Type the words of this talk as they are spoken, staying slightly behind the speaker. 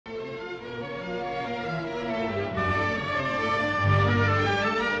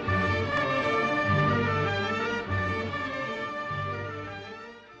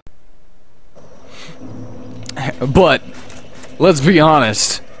But let's be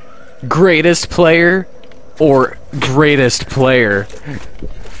honest. Greatest player or greatest player?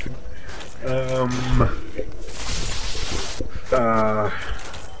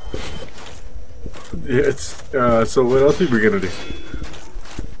 It's so what else are we gonna do?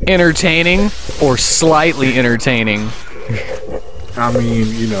 Entertaining or slightly entertaining? I mean,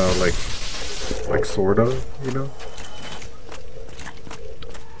 you know, like sort of, you know.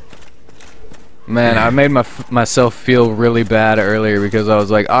 Man, I made myself feel really bad earlier because I was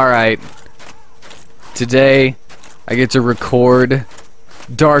like, alright, today I get to record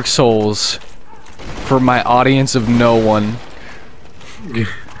Dark Souls for my audience of no one.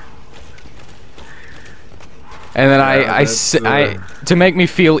 And then I to make me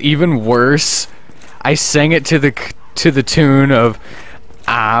feel even worse, I sang it to the tune of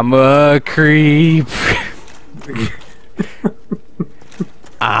 "I'm a creep,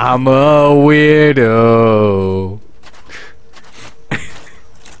 I'm a weirdo."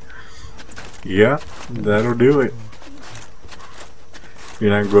 Yeah, that'll do it.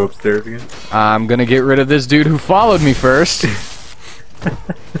 You're not gonna go upstairs again? I'm gonna get rid of this dude who followed me first.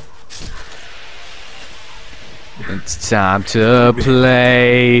 It's time to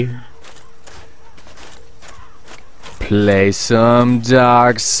play some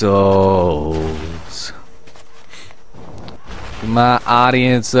Dark Souls. My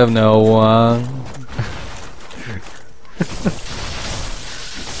audience of no one.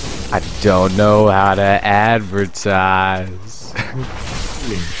 I don't know how to advertise.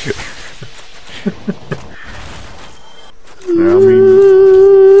 I mean,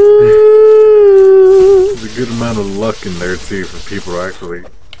 there's a good amount of luck in there too for people to actually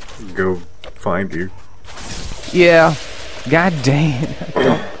go find you. Yeah, god damn.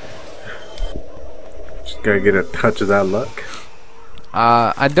 Just gotta get a touch of that luck.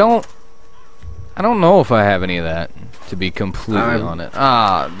 I don't know if I have any of that, to be completely honest.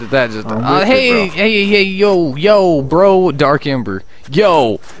 That just hey, yo, bro, Dark Ember.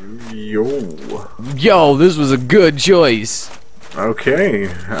 Yo, this was a good choice. Okay,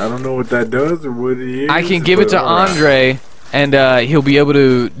 I don't know what that does or what it is. I can give it to Andre, and he'll be able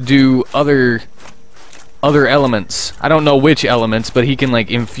to do other elements. I don't know which elements, but he can like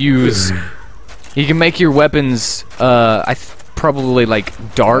infuse. He can make your weapons. Probably like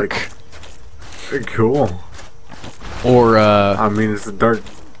dark. Cool. Or I mean, it's a dark.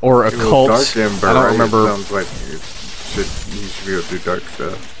 Or occult. Dark Ember, I don't right? remember. It sounds like you should be able to do dark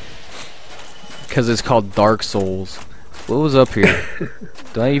stuff. Because it's called Dark Souls. What was up here?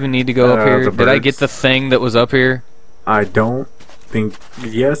 Do I even need to go up here? Did I get the thing that was up here? I don't think.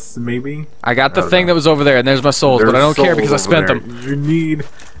 Yes, maybe. I got the thing that was over there, and there's my souls, but I don't care because I spent them. You need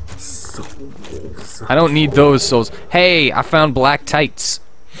souls. I don't need those souls. Hey, I found black tights.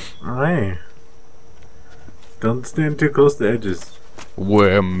 Hey. Don't stand too close to edges.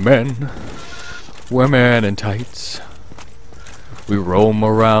 We're men in tights. We roam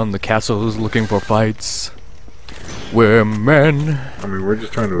around the castles looking for fights. We're men. I mean, we're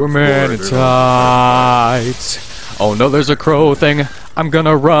just trying to. We're men in tights. Oh no, there's a crow thing. I'm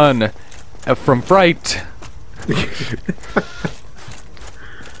gonna run from fright.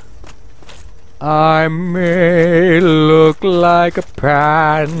 I may look like a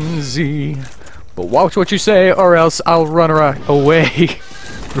pansy, but watch what you say, or else I'll run away.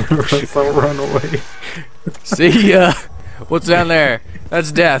 Or else I'll run away. See ya. What's down there?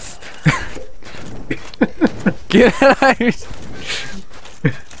 That's death. Get out!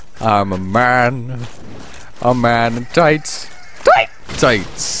 I'm a man in tights.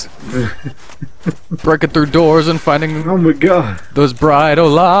 Tights. Breaking through doors and finding. Oh my god. Those bridal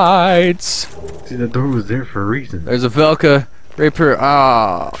lights. See, that door was there for a reason. There's a Velka Rapier.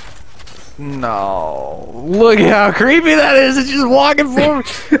 Ah. No. Look how creepy that is. It's just walking forward.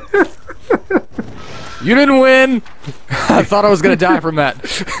 You didn't win. I thought I was going to die from that.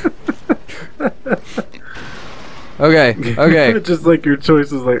 Okay. Just like your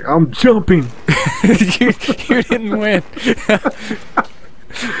choice is like, I'm jumping. you didn't win.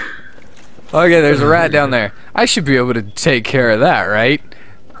 Okay, there's a rat down there. I should be able to take care of that, right?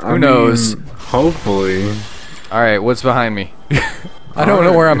 Who knows? Hopefully. Alright, what's behind me? I don't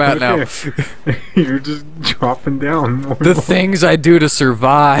know where I'm at now. You're just dropping down more. The things I do to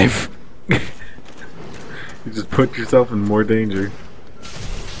survive. You just put yourself in more danger.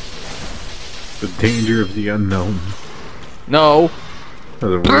 The danger of the unknown. No.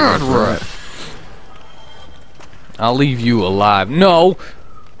 Bad rat. I'll leave you alive. No.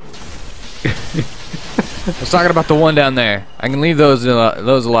 I was talking about the one down there. I can leave those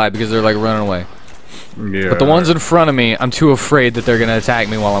alive because they're like running away. Yeah. But the ones in front of me, I'm too afraid that they're gonna attack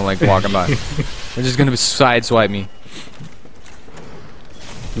me while I'm like walking by. They're just gonna sideswipe me.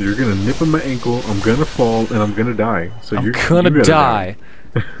 You're gonna nip at my ankle. I'm gonna fall and I'm gonna die. So I'm you gonna gotta die.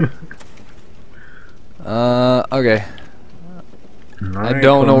 Okay. I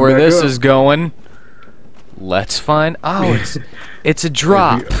don't know where this is going. Let's find. Oh, it's a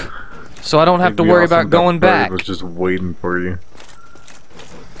drop, so I don't have to worry about going back. I was just waiting for you.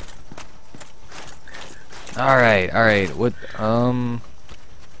 All right. What? Climb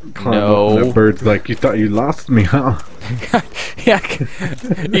No. up and that bird's like, you thought you lost me, huh? Yeah.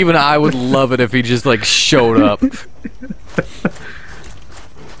 Even I would love it if he just like showed up.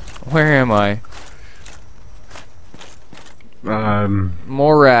 Where am I?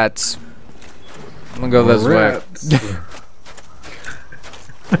 More rats. I'm gonna go this way.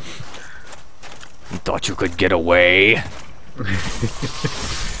 You thought you could get away?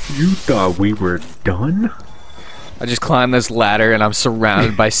 You thought we were done? I just climbed this ladder and I'm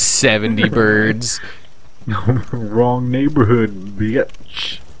surrounded by 70 birds. Wrong neighborhood,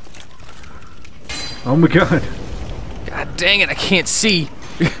 bitch. Oh my god. God dang it, I can't see.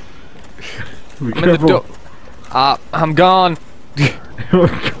 Be I'm careful. in the door. I'm gone. Oh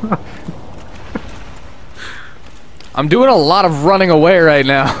god. I'm doing a lot of running away right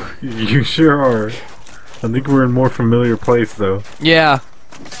now. You sure are. I think we're in a more familiar place though. Yeah.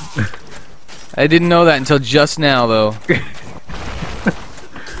 I didn't know that until just now, though.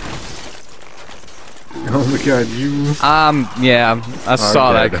 Oh my god, you... Yeah, I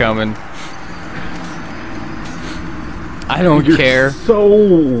saw that dead. coming. I don't Your care.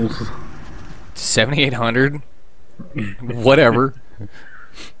 souls! 7,800? Whatever.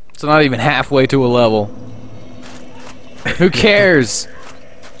 It's not even halfway to a level. Who cares?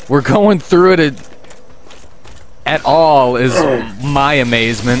 We're going through it at all is my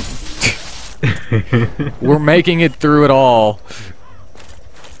amazement. We're making it through it all.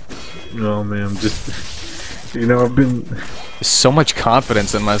 Oh man, just... You know, So much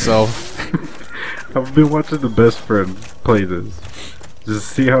confidence in myself. I've been watching the best friend play this. Just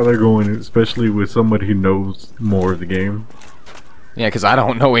see how they're going, especially with somebody who knows more of the game. Yeah, because I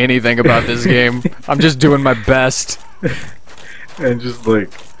don't know anything about this game. I'm just doing my best. And just like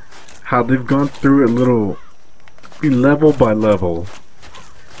how they've gone through it level by level.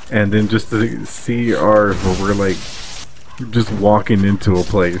 And then just to see ours where we're like just walking into a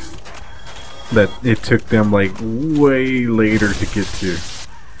place that it took them like way later to get to.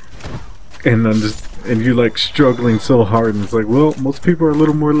 And and you're like struggling so hard and it's like, well, most people are a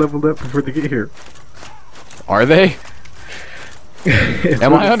little more leveled up before they get here. Are they?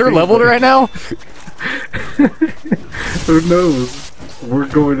 Am I under leveled right now? Who knows? We're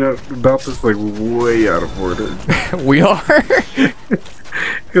going about this like way out of order. We are?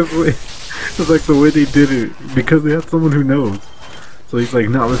 Because it's like the way they did it, because they had someone who knows. So he's like,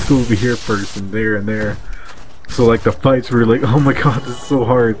 no, let's go over here first and there and there. So like the fights were like, oh my god, this is so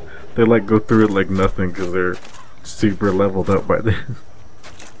hard. They like go through it like nothing because they're super leveled up by then.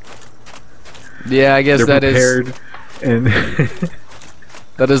 Yeah, I guess they're that prepared is... And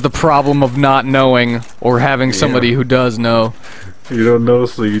that is the problem of not knowing or having somebody who does know. You don't know,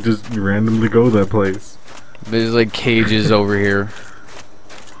 so you just randomly go that place. There's like cages over here.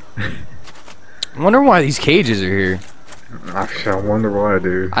 I wonder why these cages are here. I wonder why,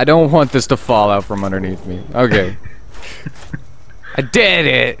 dude. I don't want this to fall out from underneath me. Okay. I did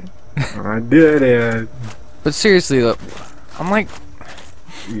it! I did it. But seriously, look, I'm like...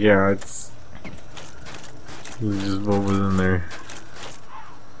 Yeah, it's just over in there.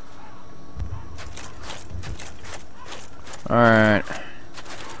 Alright.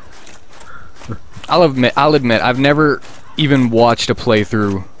 I'll admit, I've never even watched a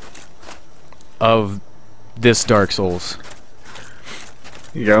playthrough of this Dark Souls.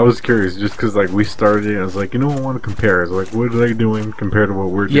 Yeah, I was curious just because like we started it. I was like, you know, I want to compare. I was like, what are they doing compared to what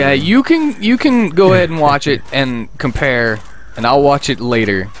we're doing? Yeah, you can go ahead and watch it and compare, and I'll watch it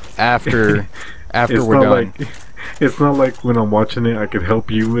later after we're done. It's not like when I'm watching it, I could help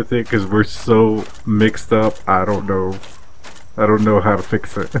you with it because we're so mixed up. I don't know how to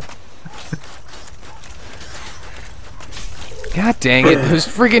fix it. God dang it! Those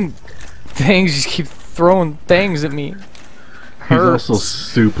friggin' things just keep throwing things at me. He's also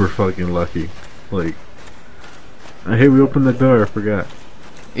super fucking lucky. Like, hey, we opened the door. I forgot.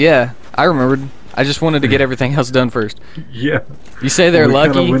 Yeah, I remembered. I just wanted to get everything else done first. Yeah. You say they're we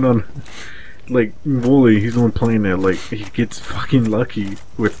lucky? Went on, like, Wooly, he's the one playing that. Like, he gets fucking lucky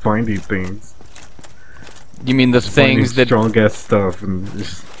with finding things. You mean the things that... strong ass stuff and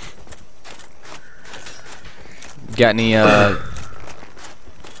just... Got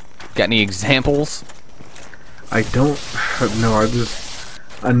any examples? I don't know.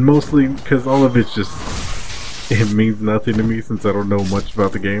 And mostly because all of it's just, it means nothing to me since I don't know much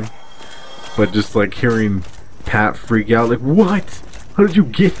about the game. But just like hearing Pat freak out, like, what? How did you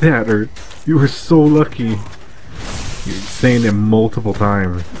get that? Or, you were so lucky. You're saying it multiple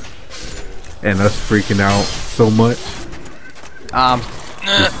times. And us freaking out so much.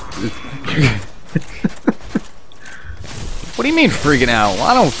 What do you mean freaking out? Well,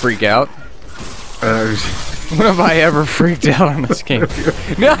 I don't freak out. Uh, When have I ever freaked out on this game?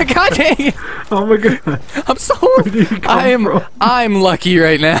 No, god dang it! oh my god. I'm so Where did you come from? I'm lucky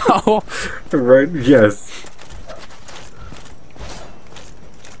right now. Right? Yes.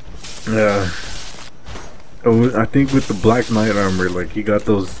 Yeah. Oh, I think with the Black Knight armor, like he got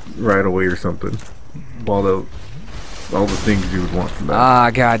those right away or something. All the things you would want from that.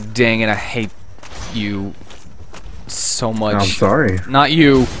 Ah, god dang it! I hate you so much. I'm sorry. Not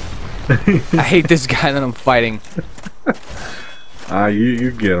you. I hate this guy that I'm fighting.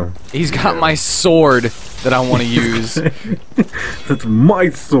 You get him. He's got my sword that I want to use. That's my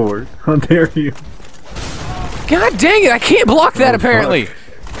sword. How dare you? God dang it! I can't block that Oh, apparently.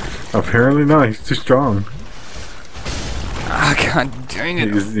 Apparently not. He's too strong. Ah, god dang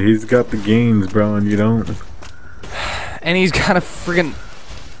it! He's got the gains, bro, and you don't. And he's got a friggin'.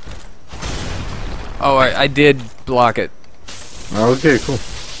 Oh, I did block it. Okay, cool.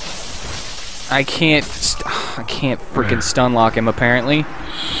 I can't freaking stun lock him apparently.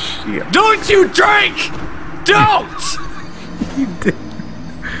 Yeah. Don't you drink! Don't!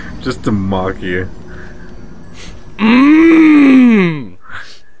 Just to mock you. Mmm.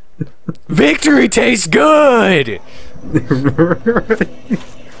 Victory tastes good.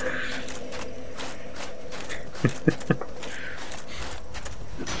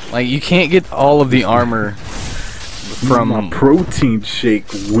 Like you can't get all of the armor from my protein shake,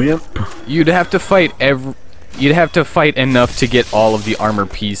 wimp. You'd have to fight You'd have to fight enough to get all of the armor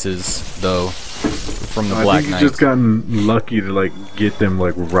pieces, though, from the Black I think Knight. you just gotten lucky to like get them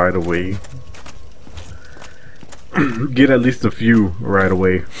like right away. Get at least a few right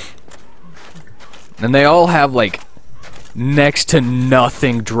away. And they all have like next to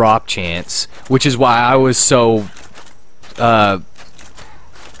nothing drop chance, which is why I was so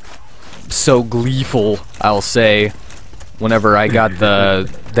gleeful, I'll say, whenever I got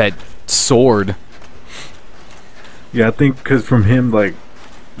that sword. Yeah, I think because from him, like,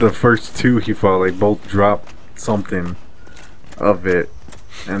 the first two he fought, like, both dropped something of it.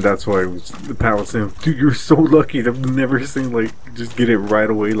 And that's why it was, the Pat was saying, dude, you're so lucky. I've never seen, like, just get it right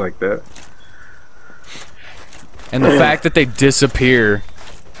away like that. And the fact that they disappear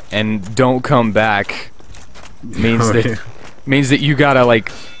and don't come back means means that you gotta, like,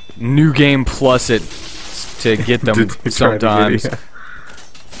 new game plus it to get them To sometimes. get it,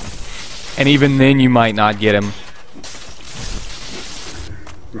 And even then you might not get him.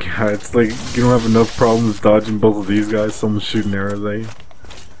 yeah, it's like you don't have enough problems dodging both of these guys. Someone's shooting arrows at you.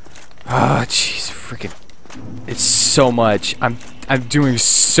 Ah, jeez, freaking! It's so much. I'm doing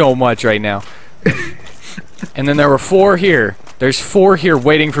so much right now. And then there were 4 here. There's 4 here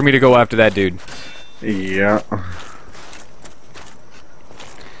waiting for me to go after that dude. Yeah.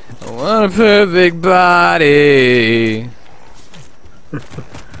 I want a perfect body.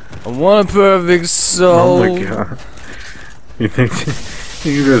 I want a perfect soul. Oh my god. You think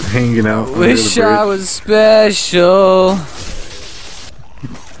you're just hanging out? under Wish the I bridge? was special.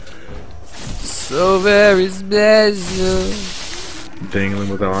 So very special. Dangling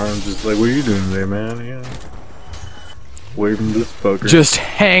with our arms, just like, what are you doing there, man? Yeah. Away from this fucker. Just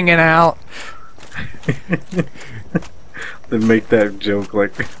hanging out. They make that joke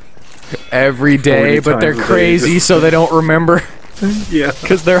like Every day, 40 but they're times a day, crazy, just- so they don't remember yeah.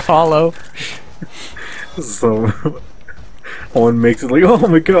 because they're hollow. So one makes it like, oh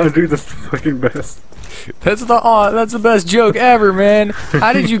my god, dude, that's the fucking best. That's the best joke ever, man.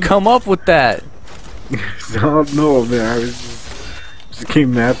 How did you come up with that? I don't know, man. I was just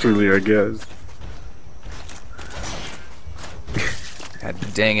came naturally, I guess. God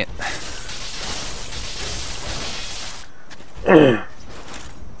dang it.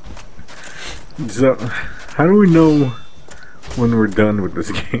 So, how do we know when we're done with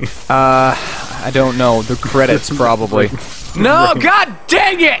this game? I don't know. The credits probably. No, god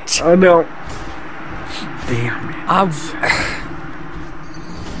dang it! Oh no! Damn it.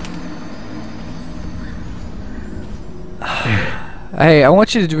 Hey, I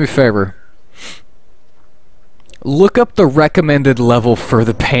want you to do me a favor. Look up the recommended level for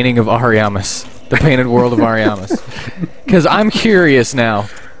the painting of Ariamis. The painted world of Ariamis. Because I'm curious now.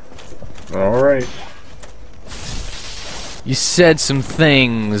 Alright. You said some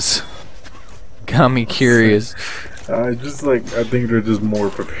things. Got me curious. I just like I think they're just more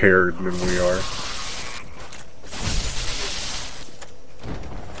prepared than we are.